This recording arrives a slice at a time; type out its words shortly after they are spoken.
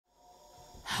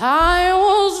I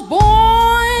was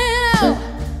born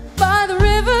by the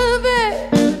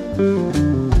riverbed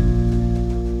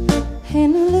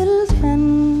in a little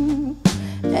town,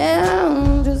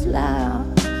 and just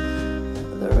like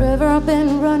the river I've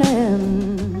been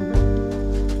running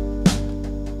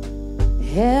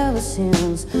ever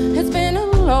since. It's been a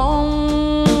long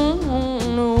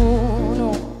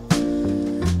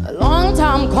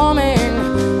time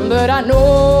coming, but I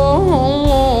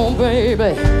know,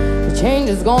 baby, the change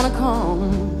is gonna come.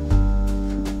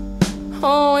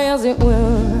 Oh, yes, it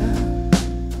will.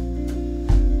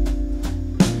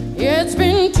 It's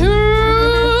been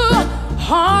too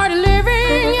hard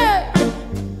living, yeah,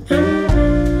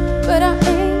 but I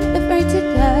ain't afraid to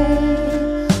die.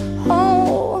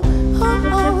 Oh,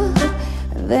 oh, oh.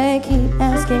 They keep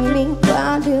asking me,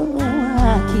 why do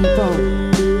I keep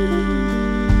on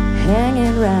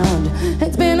hanging round?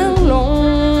 It's been a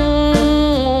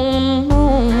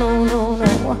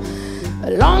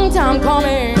long time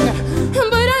coming,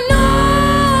 but I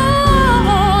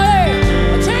know,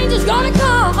 hey, a change is gonna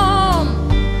come.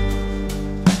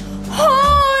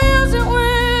 Oh, yes, it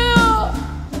will.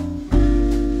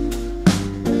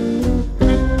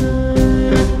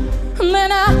 And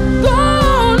then I go,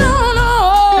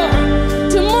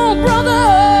 to my brother,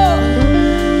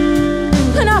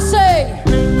 and I say,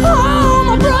 oh,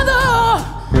 my brother,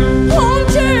 won't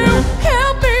you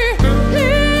help me,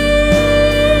 please?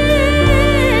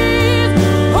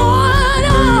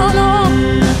 Oh, no,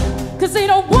 'cause he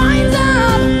don't winds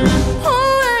up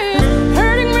always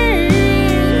hurting me,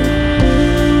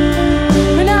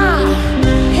 and I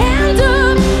end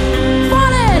up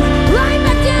falling right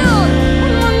back down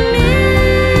on my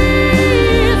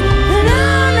knees, and I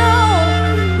know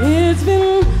it's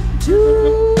been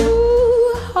too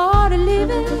hard to live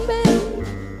in, babe,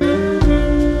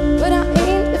 but I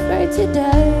ain't afraid to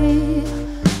die.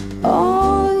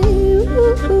 Oh, you,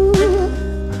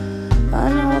 I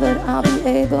know that I'll be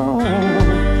able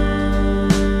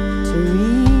to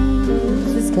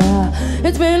reach the sky.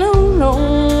 It's been a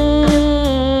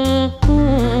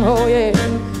oh yeah,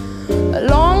 a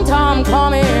long time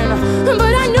coming,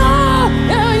 but I know,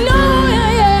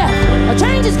 yeah, a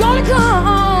change is gonna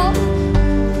come.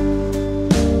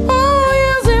 Oh,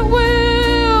 yes, it will.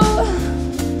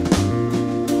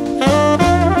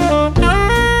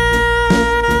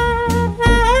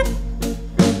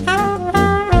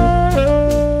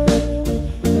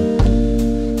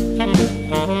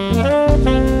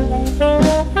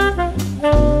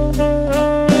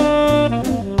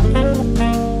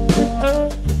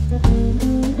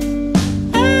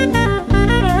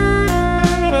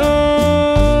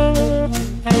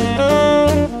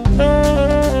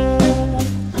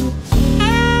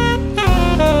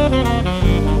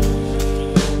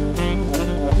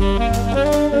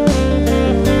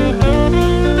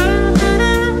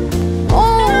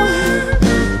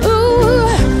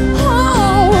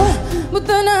 But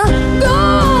then I go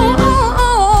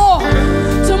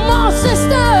to my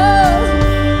sisters,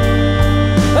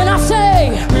 and I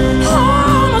say,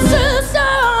 oh, my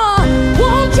sister,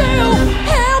 won't you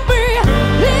help me,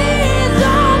 please,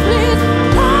 oh, please,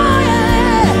 oh,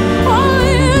 yeah, oh,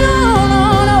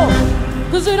 yeah, no,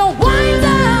 'cause it don't wind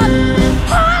up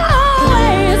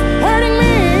always hurting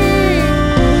me,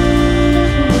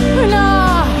 and I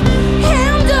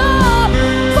end up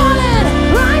falling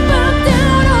right back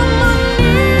down on my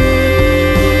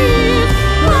knees.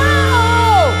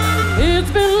 Oh,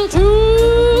 it's been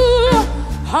too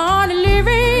hard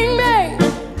living, babe,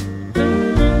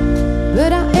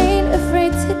 but I ain't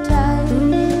afraid to die.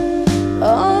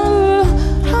 Oh,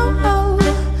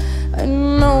 I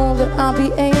know that I'll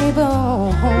be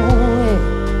able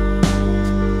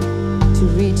to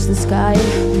reach the sky.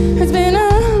 It's been a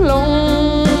long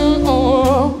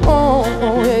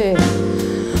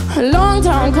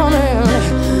time coming,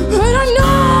 but I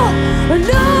know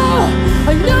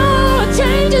a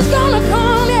change is gonna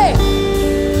come, yeah.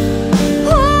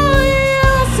 Oh,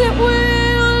 yes, it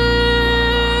will.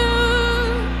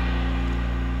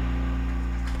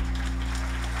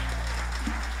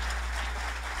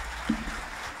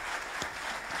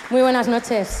 Muy buenas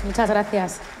noches, muchas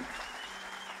gracias.